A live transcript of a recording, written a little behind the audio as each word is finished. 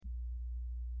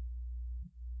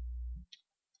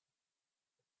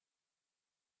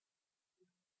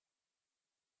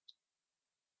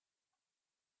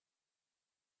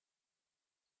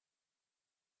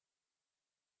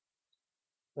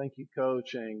Thank you,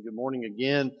 Coach, and good morning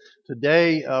again.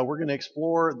 Today, we're going to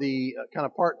explore the kind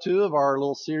of part two of our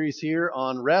little series here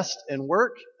on rest and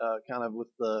work, kind of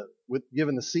with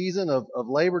given the season of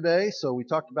Labor Day. So we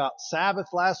talked about Sabbath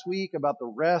last week, about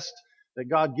the rest that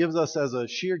God gives us as a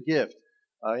sheer gift,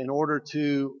 in order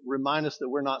to remind us that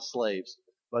we're not slaves,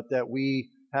 but that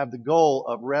we have the goal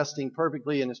of resting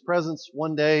perfectly in His presence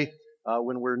one day,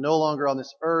 when we're no longer on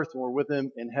this earth and we're with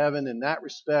Him in heaven in that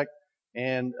respect.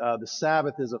 And the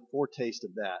Sabbath is a foretaste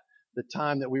of that. The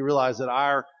time that we realize that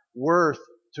our worth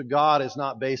to God is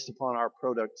not based upon our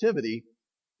productivity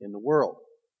in the world.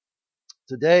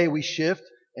 Today we shift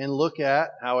and look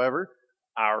at, however,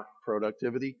 our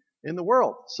productivity in the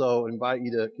world. So I invite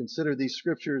you to consider these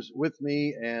scriptures with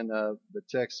me and the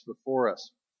text before us.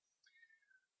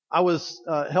 I was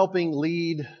helping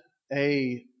lead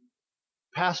a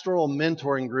pastoral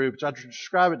mentoring group, which I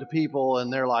describe it to people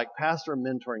and they're like, pastor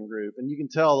mentoring group. And you can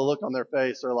tell the look on their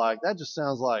face. They're like, that just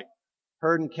sounds like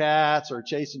herding cats or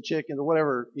chasing chickens or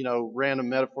whatever, random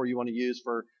metaphor you want to use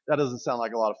for, that doesn't sound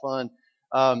like a lot of fun.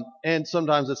 And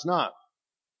sometimes it's not.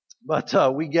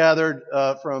 But we gathered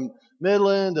from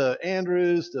Midland to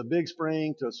Andrews to Big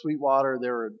Spring to Sweetwater.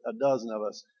 There were a dozen of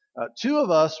us. Two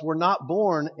of us were not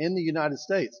born in the United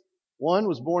States. One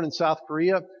was born in South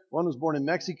Korea. One was born in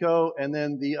Mexico. And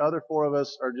then the other four of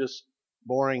us are just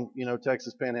boring,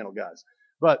 Texas Panhandle guys.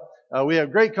 But we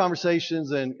have great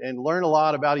conversations and learn a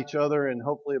lot about each other and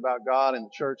hopefully about God and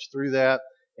the church through that.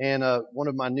 And one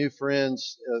of my new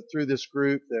friends through this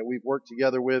group that we've worked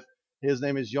together with, his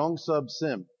name is Yongsub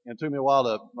Sim. And it took me a while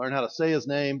to learn how to say his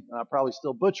name. I probably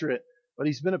still butcher it. But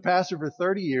he's been a pastor for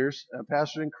 30 years,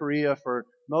 pastored in Korea for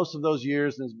most of those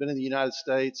years, and has been in the United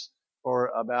States for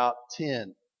about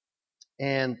 10.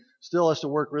 And still has to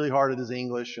work really hard at his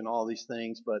English and all these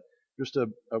things, but just a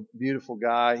beautiful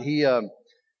guy.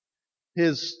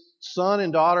 His son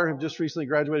and daughter have just recently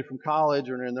graduated from college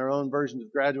or are in their own versions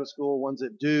of graduate school. One's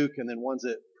at Duke and then one's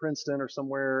at Princeton or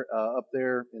somewhere up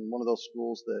there in one of those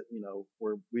schools that,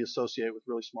 where we associate with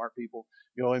really smart people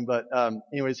going. But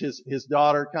anyways, his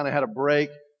daughter kind of had a break,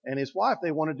 and his wife,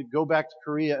 they wanted to go back to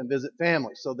Korea and visit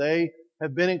family. So they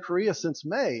have been in Korea since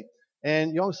May.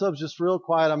 And Yongsub's just real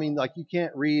quiet. I mean, like, you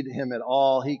can't read him at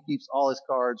all. He keeps all his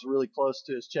cards really close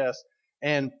to his chest.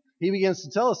 And he begins to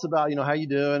tell us about, how you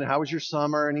doing? How was your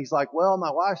summer? And he's like, well,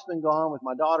 my wife's been gone with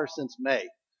my daughter since May.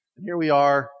 And here we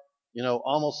are,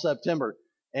 almost September.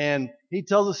 And he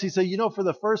tells us, he said, for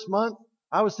the first month,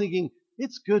 I was thinking,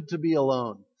 it's good to be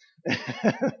alone.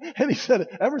 And he said,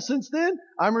 ever since then,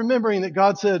 I'm remembering that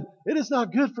God said, it is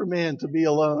not good for man to be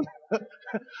alone.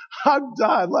 I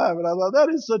died laughing. I thought,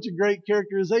 that is such a great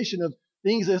characterization of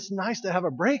things. It's nice to have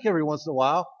a break every once in a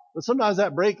while, but sometimes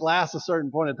that break lasts a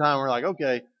certain point in time. We're like,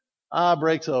 okay,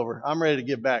 break's over. I'm ready to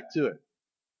get back to it.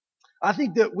 I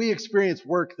think that we experience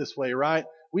work this way, right?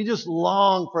 We just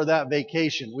long for that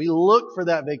vacation. We look for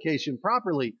that vacation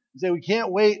properly. We say we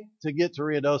can't wait to get to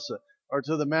Ruidoso or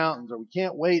to the mountains, or we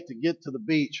can't wait to get to the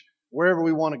beach, wherever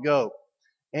we want to go.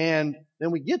 And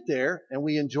then we get there and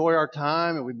we enjoy our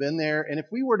time and we've been there. And if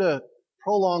we were to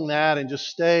prolong that and just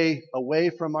stay away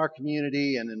from our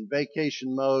community and in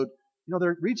vacation mode,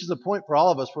 there reaches a point for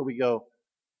all of us where we go,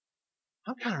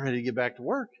 I'm kind of ready to get back to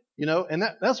work, and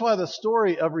that's why the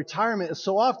story of retirement is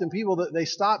so often people that they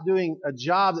stop doing a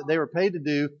job that they were paid to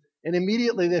do and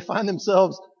immediately they find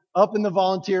themselves up in the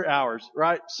volunteer hours,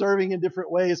 right? Serving in different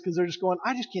ways because they're just going,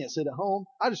 I just can't sit at home.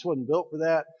 I just wasn't built for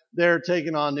that. They're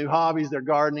taking on new hobbies. They're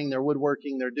gardening. They're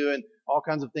woodworking. They're doing all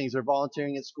kinds of things. They're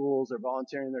volunteering at schools. They're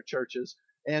volunteering in their churches.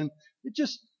 And it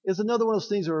just is another one of those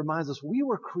things that reminds us we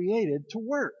were created to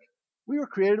work. We were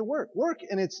created to work. Work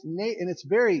in its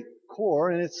very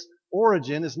core and its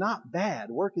origin is not bad.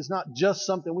 Work is not just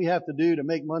something we have to do to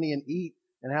make money and eat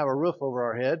and have a roof over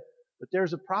our head, but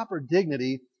there's a proper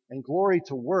dignity and glory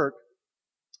to work,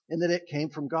 and that it came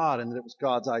from God and that it was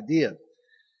God's idea.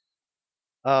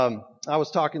 I was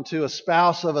talking to a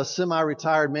spouse of a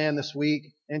semi-retired man this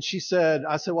week, and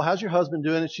I said, well, how's your husband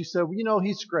doing? And she said, well,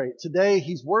 he's great. Today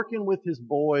he's working with his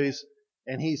boys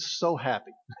and he's so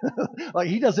happy. Like,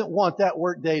 he doesn't want that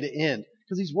work day to end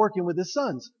because he's working with his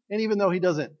sons. And even though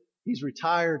he's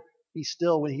retired, he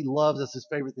loves, that's his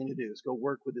favorite thing to do, is go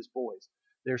work with his boys.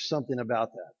 There's something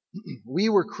about that. We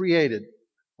were created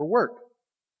for work.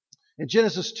 In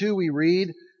Genesis 2, we read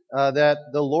that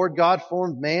the Lord God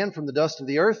formed man from the dust of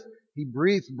the earth. He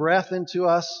breathed breath into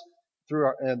us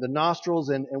through the nostrils,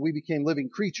 and we became living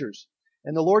creatures.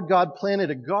 And the Lord God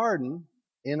planted a garden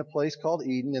in a place called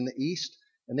Eden in the east,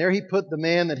 and there He put the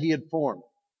man that He had formed.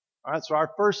 All right, so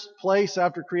our first place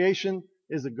after creation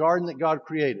is the garden that God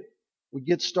created. We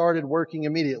get started working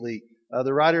immediately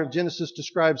The writer of Genesis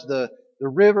describes the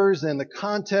rivers and the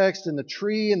context and the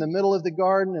tree in the middle of the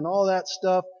garden and all that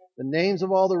stuff, the names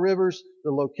of all the rivers,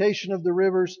 the location of the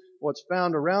rivers, what's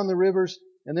found around the rivers.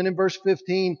 And then in verse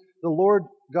 15, the Lord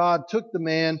God took the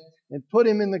man and put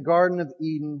him in the Garden of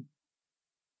Eden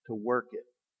to work it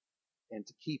and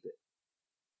to keep it.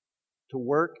 To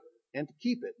work and to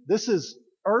keep it. This is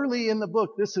early in the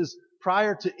book. This is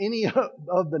prior to any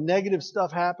of the negative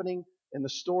stuff happening in the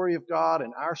story of God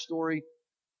and our story.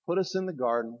 Put us in the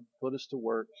garden, put us to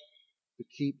work to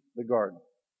keep the garden.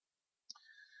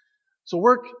 So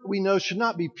work, we know, should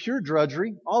not be pure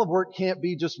drudgery. All of work can't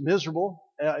be just miserable.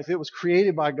 If it was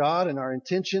created by God and our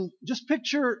intention, just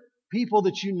picture people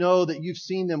that you know that you've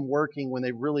seen them working when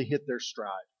they really hit their stride.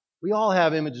 We all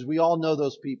have images. We all know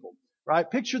those people, right?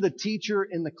 Picture the teacher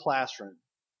in the classroom.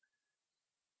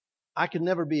 I could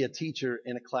never be a teacher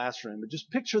in a classroom, but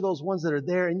just picture those ones that are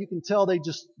there and you can tell they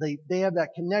have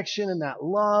that connection and that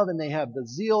love and they have the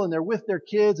zeal and they're with their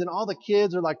kids and all the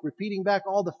kids are like repeating back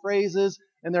all the phrases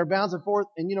and they're bouncing forth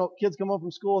and kids come home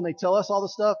from school and they tell us all the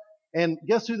stuff and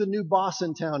guess who the new boss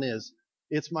in town is?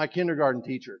 It's my kindergarten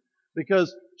teacher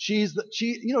because she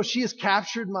has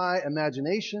captured my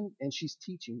imagination and she's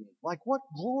teaching me. Like what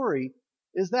glory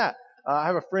is that? I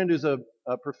have a friend who's a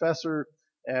professor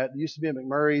used to be at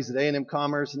McMurray's at A&M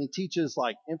Commerce, and he teaches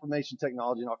like information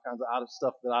technology and all kinds of out of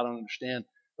stuff that I don't understand.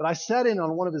 But I sat in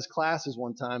on one of his classes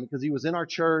one time because he was in our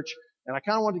church, and I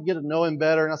kind of wanted to get to know him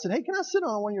better. And I said, "Hey, can I sit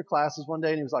on one of your classes one day?"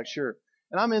 And he was like, "Sure."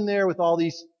 And I'm in there with all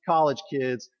these college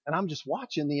kids, and I'm just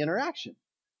watching the interaction.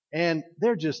 And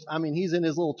they're just, he's in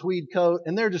his little tweed coat,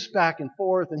 and they're just back and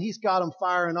forth, and he's got them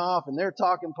firing off, and they're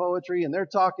talking poetry, and they're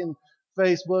talking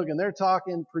Facebook, and they're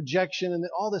talking projection, and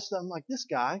all this stuff. I'm like, this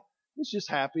guy, he's just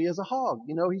happy as a hog.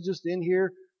 He's just in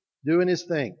here doing his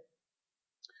thing.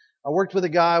 I worked with a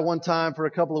guy one time for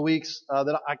a couple of weeks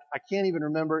that I can't even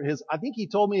remember I think he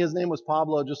told me his name was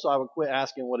Pablo just so I would quit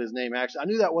asking what his name actually. I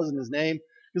knew that wasn't his name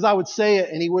because I would say it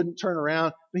and he wouldn't turn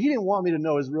around, but he didn't want me to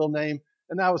know his real name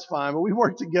and that was fine. But we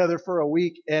worked together for a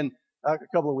week and a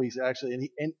couple of weeks actually.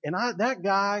 That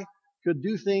guy could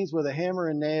do things with a hammer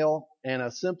and nail and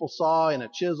a simple saw and a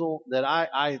chisel that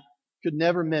I could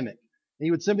never mimic. And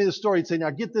he would send me the story. He'd say,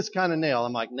 "Now get this kind of nail."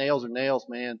 I'm like, "Nails are nails,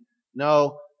 man.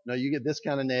 No, you get this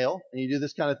kind of nail and you do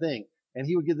this kind of thing." And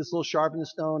he would get this little sharpening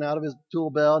stone out of his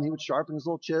tool belt and he would sharpen his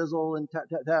little chisel and tap,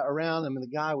 tap, tap around him. And the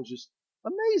guy was just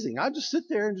amazing. I'd just sit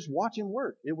there and just watch him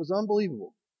work. It was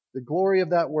unbelievable. The glory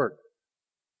of that work.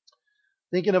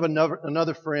 Thinking of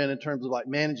another friend in terms of like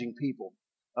managing people,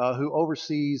 who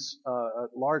oversees a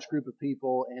large group of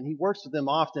people and he works with them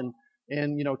often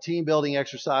and, team building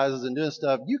exercises and doing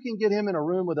stuff. You can get him in a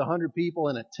room with 100 people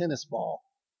and a tennis ball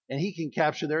and he can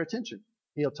capture their attention.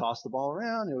 He'll toss the ball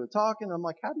around. He'll talk and I'm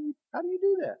like, how do you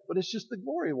do that? But it's just the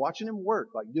glory of watching him work,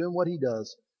 like doing what he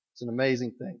does. It's an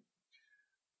amazing thing.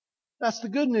 That's the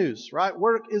good news, right?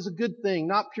 Work is a good thing,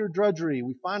 not pure drudgery.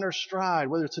 We find our stride,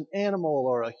 whether it's an animal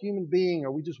or a human being,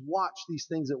 or we just watch these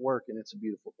things at work and it's a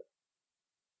beautiful thing.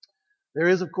 There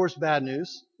is, of course, bad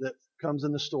news that comes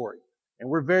in the story. And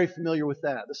we're very familiar with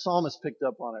that. The psalmist picked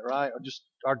up on it, right? Just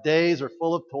our days are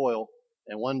full of toil,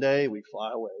 and one day we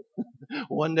fly away.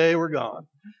 One day we're gone.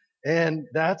 And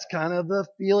that's kind of the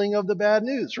feeling of the bad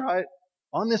news, right?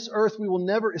 On this earth, we will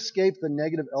never escape the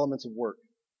negative elements of work.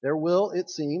 There will, it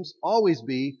seems, always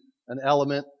be an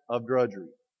element of drudgery.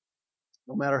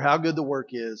 No matter how good the work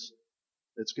is,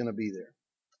 it's going to be there.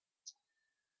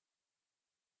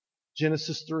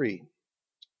 Genesis 3.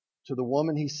 To the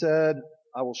woman he said,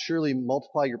 "I will surely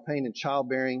multiply your pain in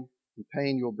childbearing. In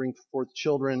pain you will bring forth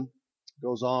children."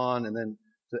 Goes on. And then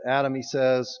to Adam he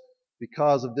says,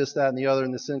 "Because of this, that, and the other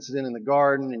in this incident in the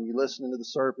garden, and you listened to the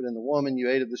serpent and the woman, you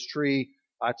ate of this tree.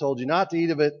 I told you not to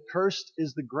eat of it. Cursed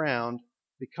is the ground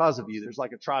because of you." There's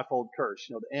like a trifold curse.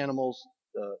 The animals,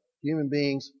 the human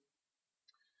beings.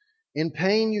 "In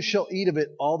pain you shall eat of it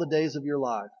all the days of your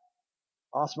life."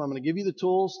 Awesome. I'm going to give you the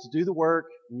tools to do the work,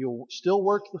 and you'll still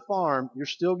work the farm. You're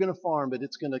still going to farm, but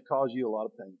it's going to cause you a lot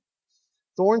of pain.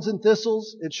 "Thorns and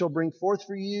thistles it shall bring forth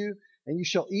for you, and you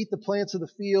shall eat the plants of the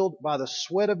field. By the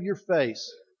sweat of your face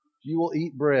you will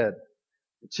eat bread,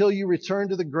 until you return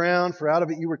to the ground, for out of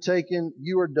it you were taken.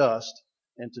 You are dust,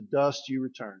 and to dust you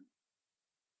return."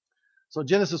 So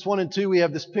Genesis 1 and 2, we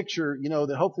have this picture,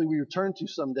 that hopefully we return to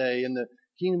someday in the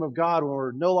kingdom of God when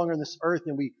we're no longer on this earth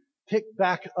and we pick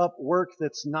back up work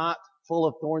that's not full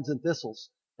of thorns and thistles.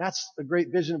 That's a great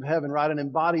vision of heaven, right? An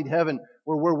embodied heaven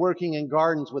where we're working in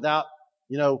gardens without,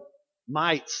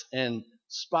 mites and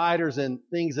spiders and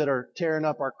things that are tearing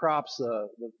up our crops,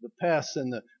 the pests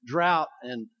and the drought.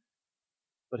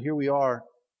 But here we are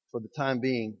for the time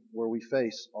being where we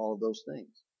face all of those things.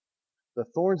 The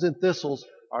thorns and thistles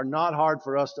are not hard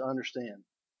for us to understand.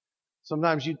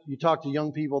 Sometimes you talk to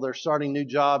young people, they're starting new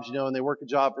jobs, and they work a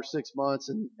job for 6 months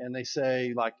and they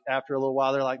say, like, after a little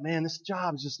while, they're like, man, this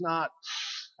job is just not,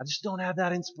 I just don't have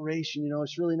that inspiration.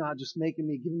 It's really not just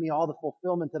giving me all the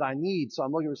fulfillment that I need. So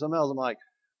I'm looking for something else. I'm like,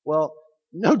 well,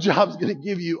 no job's going to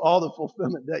give you all the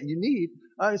fulfillment that you need.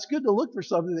 It's good to look for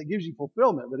something that gives you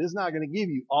fulfillment, but it's not going to give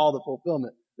you all the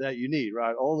fulfillment that you need,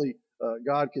 right? Only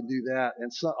God can do that.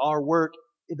 And so our work,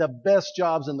 the best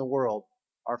jobs in the world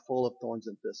are full of thorns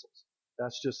and thistles.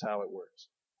 That's just how it works.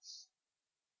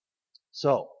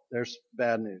 So, there's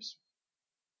bad news.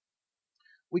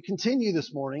 We continue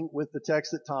this morning with the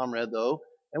text that Tom read, though,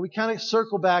 and we kind of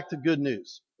circle back to good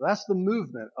news. That's the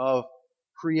movement of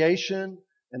creation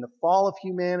and the fall of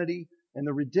humanity and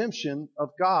the redemption of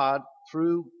God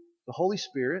through the Holy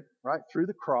Spirit, right? Through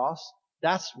the cross.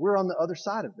 We're on the other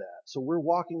side of that. So we're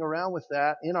walking around with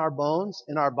that in our bones,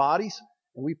 in our bodies,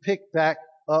 and we pick back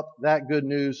up that good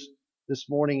news this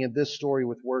morning in this story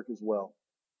with work as well.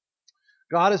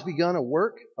 God has begun a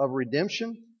work of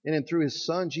redemption in and through His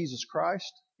Son, Jesus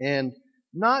Christ, and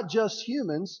not just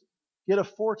humans get a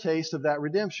foretaste of that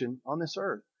redemption on this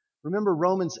earth. Remember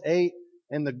Romans 8,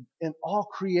 and all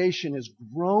creation is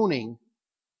groaning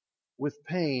with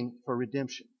pain for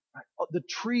redemption. Right? The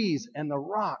trees and the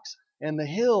rocks and the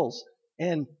hills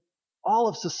and all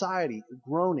of society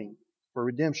groaning for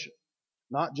redemption,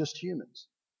 not just humans.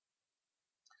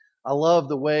 I love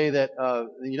the way that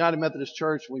the United Methodist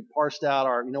Church, we parsed out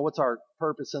what's our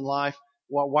purpose in life?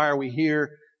 Why are we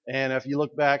here? And if you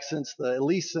look back at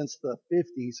least since the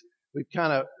 50s, we've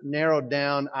kind of narrowed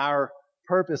down our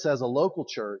purpose as a local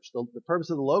church. The purpose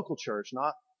of the local church,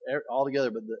 not altogether,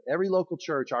 but every local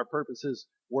church, our purpose is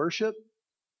worship.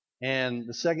 And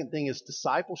the second thing is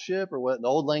discipleship, or what in the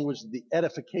old language is the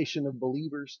edification of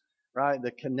believers, right?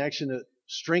 The connection,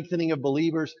 strengthening of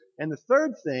believers. And the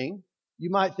third thing, you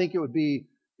might think it would be,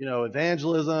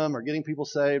 evangelism or getting people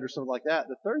saved or something like that.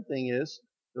 The third thing is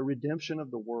the redemption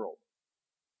of the world.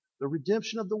 The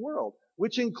redemption of the world,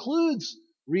 which includes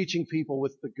reaching people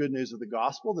with the good news of the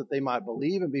gospel that they might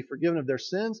believe and be forgiven of their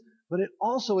sins, but it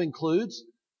also includes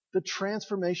the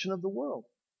transformation of the world.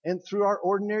 And through our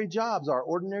ordinary jobs, our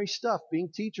ordinary stuff, being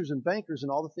teachers and bankers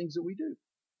and all the things that we do.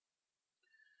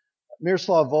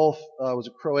 Miroslav Volf was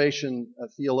a Croatian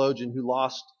theologian who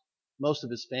lost most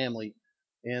of his family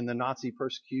in the Nazi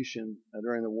persecution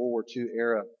during the World War II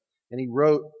era. And he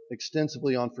wrote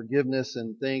extensively on forgiveness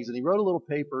and things. And he wrote a little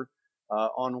paper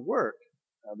on work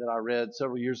that I read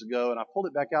several years ago. And I pulled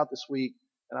it back out this week.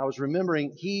 And I was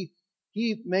remembering he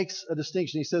makes a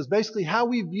distinction. He says basically how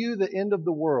we view the end of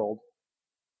the world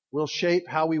will shape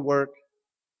how we work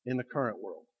in the current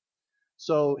world.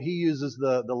 So he uses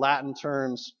the Latin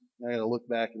terms. I got to look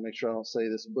back and make sure I don't say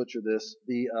this, butcher this.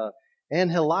 The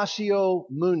annihilatio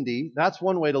mundi. That's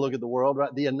one way to look at the world,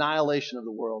 right? The annihilation of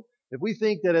the world. If we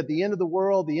think that at the end of the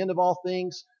world, the end of all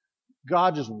things,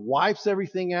 God just wipes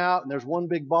everything out and there's one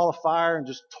big ball of fire and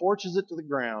just torches it to the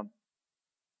ground.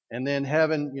 And then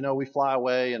heaven, we fly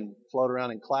away and float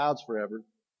around in clouds forever.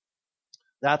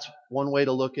 That's one way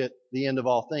to look at the end of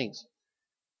all things.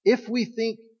 If we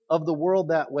think of the world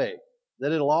that way,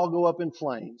 that it'll all go up in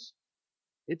flames,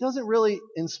 it doesn't really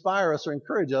inspire us or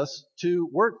encourage us to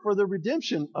work for the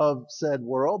redemption of said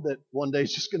world that one day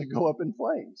is just going to go up in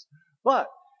flames. But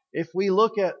if we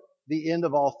look at the end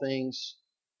of all things,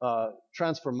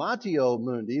 transformatio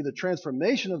mundi, the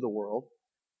transformation of the world,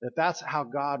 that's how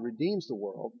God redeems the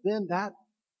world, then that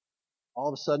all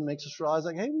of a sudden makes us realize,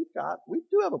 like, hey, we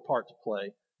do have a part to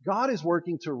play. God is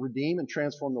working to redeem and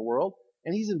transform the world,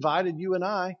 and He's invited you and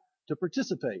I to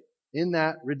participate in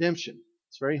that redemption.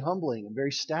 It's very humbling and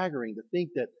very staggering to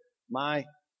think that my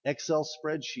Excel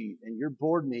spreadsheet and your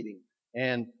board meeting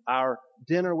and our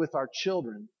dinner with our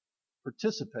children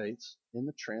participates in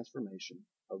the transformation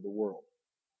of the world.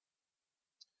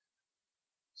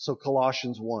 So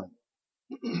Colossians 1.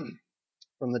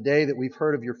 From the day that we've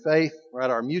heard of your faith, right,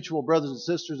 our mutual brothers and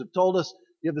sisters have told us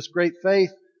you have this great faith.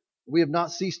 We have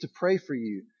not ceased to pray for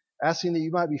you, asking that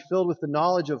you might be filled with the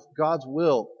knowledge of God's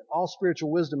will, all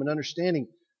spiritual wisdom and understanding,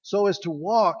 so as to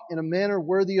walk in a manner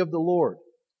worthy of the Lord,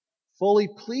 fully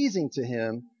pleasing to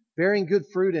Him, bearing good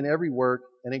fruit in every work,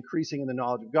 and increasing in the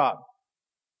knowledge of God.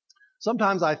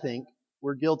 Sometimes I think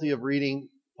we're guilty of reading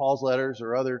Paul's letters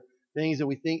or other things that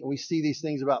we see these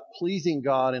things about pleasing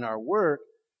God in our work,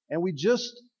 and we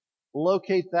just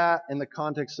locate that in the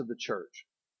context of the church.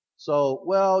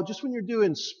 So, just when you're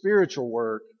doing spiritual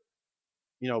work,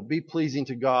 be pleasing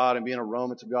to God and be an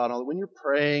aroma to God. When you're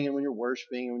praying and when you're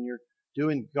worshiping and when you're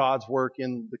doing God's work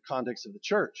in the context of the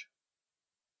church.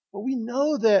 But we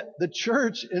know that the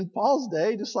church in Paul's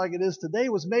day, just like it is today,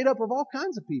 was made up of all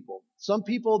kinds of people. Some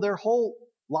people, their whole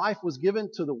life was given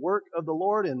to the work of the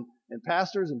Lord and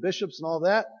pastors and bishops and all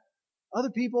that. Other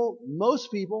people,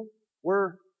 most people,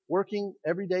 were working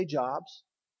everyday jobs,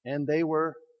 and they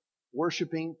were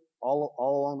worshiping all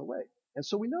along the way. And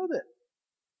so we know that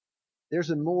there's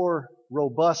a more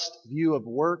robust view of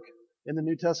work in the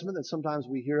New Testament than sometimes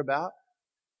we hear about.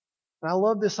 And I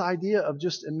love this idea of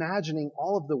just imagining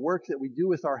all of the work that we do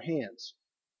with our hands,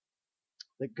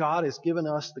 that God has given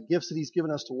us, the gifts that He's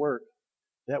given us to work,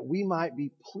 that we might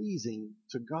be pleasing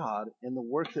to God in the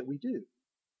work that we do.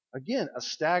 Again, a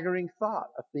staggering thought,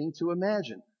 a thing to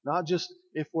imagine. Not just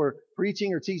if we're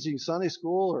preaching or teaching Sunday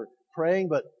school or praying,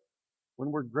 but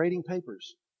when we're grading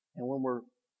papers and when we're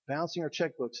balancing our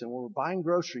checkbooks and when we're buying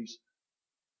groceries,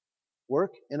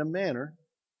 work in a manner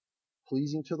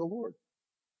pleasing to the Lord.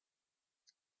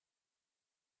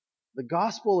 The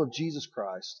gospel of Jesus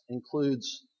Christ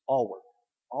includes all work,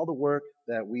 all the work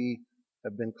that we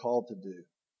have been called to do.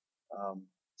 I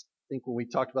think when we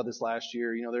talked about this last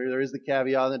year, there is the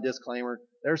caveat and the disclaimer.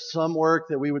 There's some work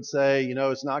that we would say,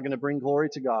 it's not going to bring glory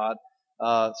to God.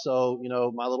 So,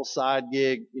 my little side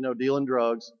gig, dealing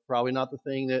drugs, probably not the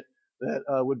thing that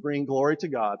would bring glory to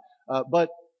God. But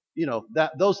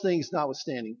those things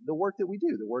notwithstanding, the work that we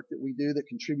do that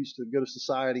contributes to the good of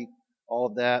society, all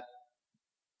of that.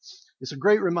 It's a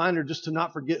great reminder just to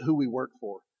not forget who we work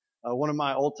for. One of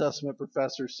my Old Testament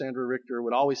professors, Sandra Richter,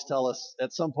 would always tell us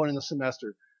at some point in the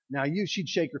semester, she'd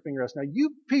shake her finger at us. Now,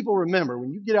 you people remember,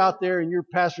 when you get out there and you're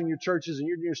pastoring your churches and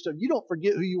you're doing your stuff, you don't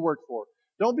forget who you work for.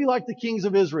 Don't be like the kings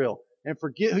of Israel and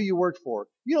forget who you work for.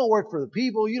 You don't work for the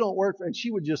people. You don't work for, and she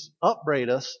would just upbraid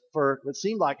us for what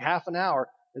seemed like half an hour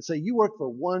and say, you work for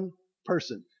one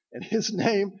person, and his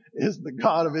name is the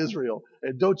God of Israel.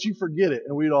 And don't you forget it.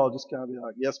 And we'd all just kind of be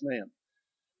like, yes, ma'am.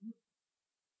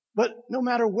 But no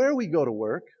matter where we go to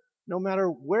work, no matter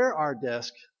where our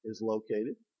desk is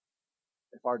located,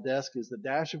 if our desk is the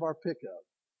dash of our pickup,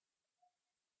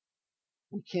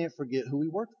 we can't forget who we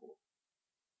work for.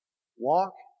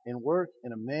 Walk and work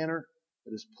in a manner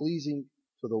that is pleasing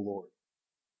to the Lord.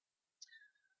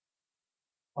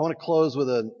 I want to close with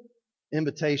an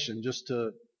invitation just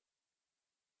to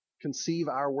conceive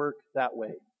our work that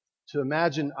way, to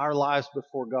imagine our lives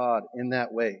before God in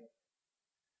that way.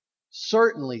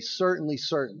 Certainly,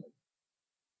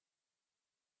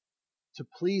 to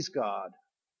please God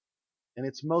in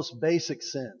its most basic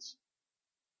sense.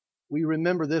 We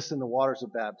remember this in the waters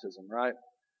of baptism, right?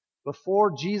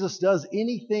 Before Jesus does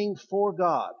anything for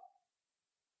God,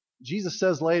 Jesus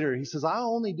says later, He says, I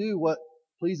only do what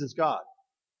pleases God.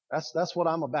 That's what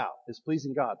I'm about, is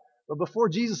pleasing God. But before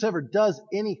Jesus ever does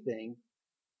anything,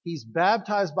 He's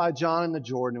baptized by John in the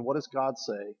Jordan. And what does God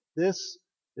say? This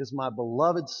is my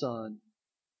beloved Son,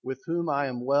 with whom I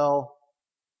am well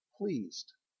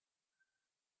pleased.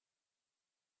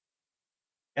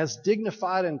 As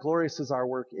dignified and glorious as our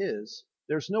work is,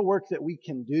 there's no work that we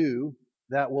can do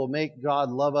that will make God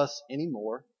love us any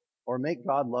more or make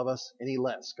God love us any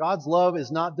less. God's love is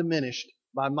not diminished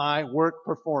by my work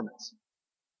performance,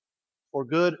 for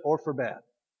good or for bad.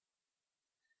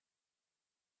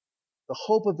 The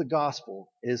hope of the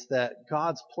gospel is that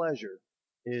God's pleasure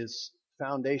is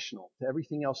foundational to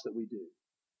everything else that we do.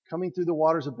 Coming through the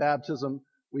waters of baptism,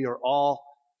 we are all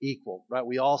equal, right?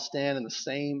 We all stand in the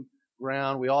same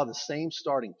ground. We all have the same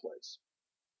starting place.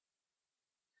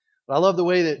 But I love the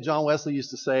way that John Wesley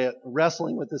used to say it,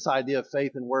 wrestling with this idea of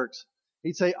faith and works.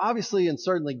 He'd say, obviously and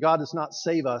certainly, God does not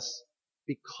save us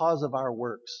because of our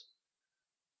works.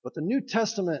 But the New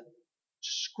Testament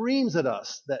screams at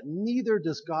us that neither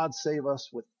does God save us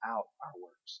without our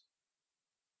works.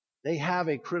 They have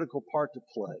a critical part to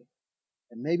play.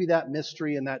 And maybe that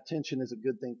mystery and that tension is a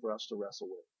good thing for us to wrestle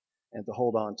with and to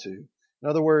hold on to. In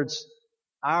other words,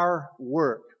 our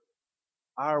works,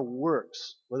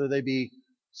 whether they be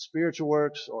spiritual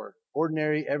works or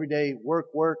ordinary, everyday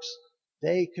works,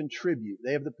 they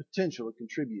have the potential to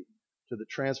contribute to the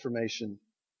transformation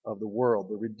of the world,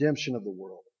 the redemption of the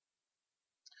world.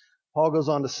 Paul goes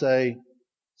on to say,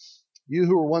 you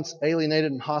who were once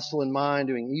alienated and hostile in mind,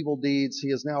 doing evil deeds, He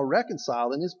is now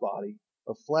reconciled in His body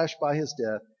of flesh by His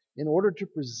death, in order to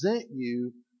present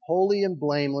you holy and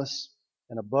blameless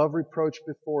and above reproach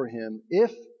before Him,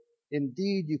 if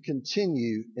indeed you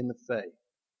continue in the faith,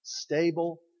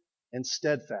 stable and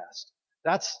steadfast.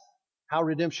 That's how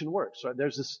redemption works, right?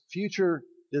 There's this future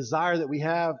desire that we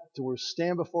have to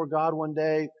stand before God one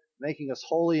day, making us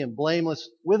holy and blameless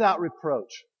without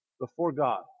reproach before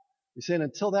God. He's saying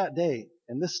until that day,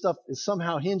 And this stuff is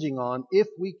somehow hinging on if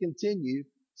we continue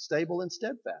stable and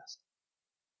steadfast.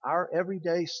 Our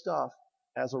everyday stuff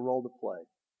has a role to play.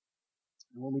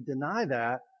 And when we deny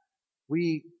that,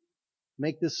 we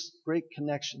make this great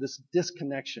connection, this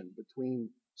disconnection between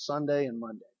Sunday and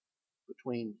Monday,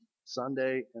 between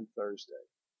Sunday and Thursday.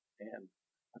 And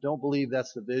I don't believe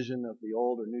that's the vision of the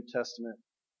Old or New Testament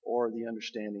or the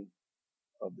understanding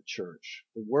of the church.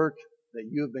 The work that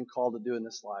you have been called to do in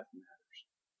this life matters.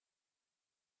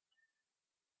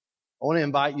 I want to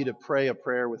invite you to pray a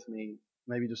prayer with me,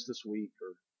 maybe just this week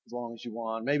or as long as you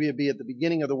want. Maybe it'd be at the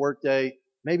beginning of the workday,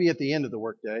 maybe at the end of the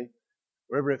workday,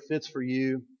 wherever it fits for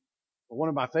you. But one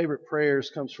of my favorite prayers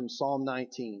comes from Psalm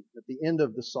 19, at the end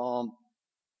of the psalm,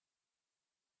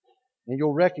 and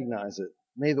you'll recognize it.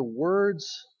 May the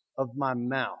words of my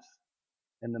mouth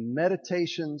and the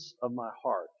meditations of my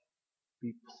heart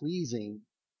be pleasing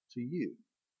to you,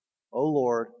 O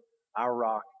Lord, our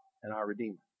rock and our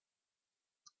Redeemer.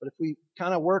 But if we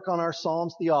kind of work on our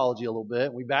Psalms theology a little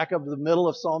bit, we back up to the middle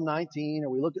of Psalm 19,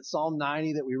 or we look at Psalm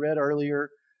 90 that we read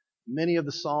earlier, many of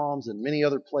the Psalms and many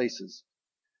other places,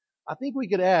 I think we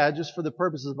could add, just for the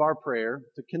purposes of our prayer,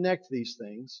 to connect these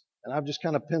things, and I've just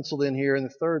kind of penciled in here in the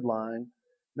third line,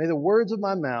 may the words of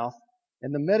my mouth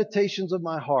and the meditations of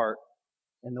my heart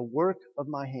and the work of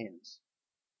my hands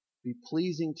be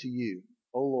pleasing to you,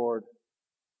 O Lord,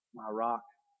 my rock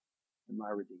and my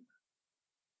Redeemer.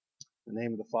 In the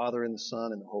name of the Father and the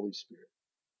Son and the Holy Spirit.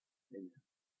 Amen.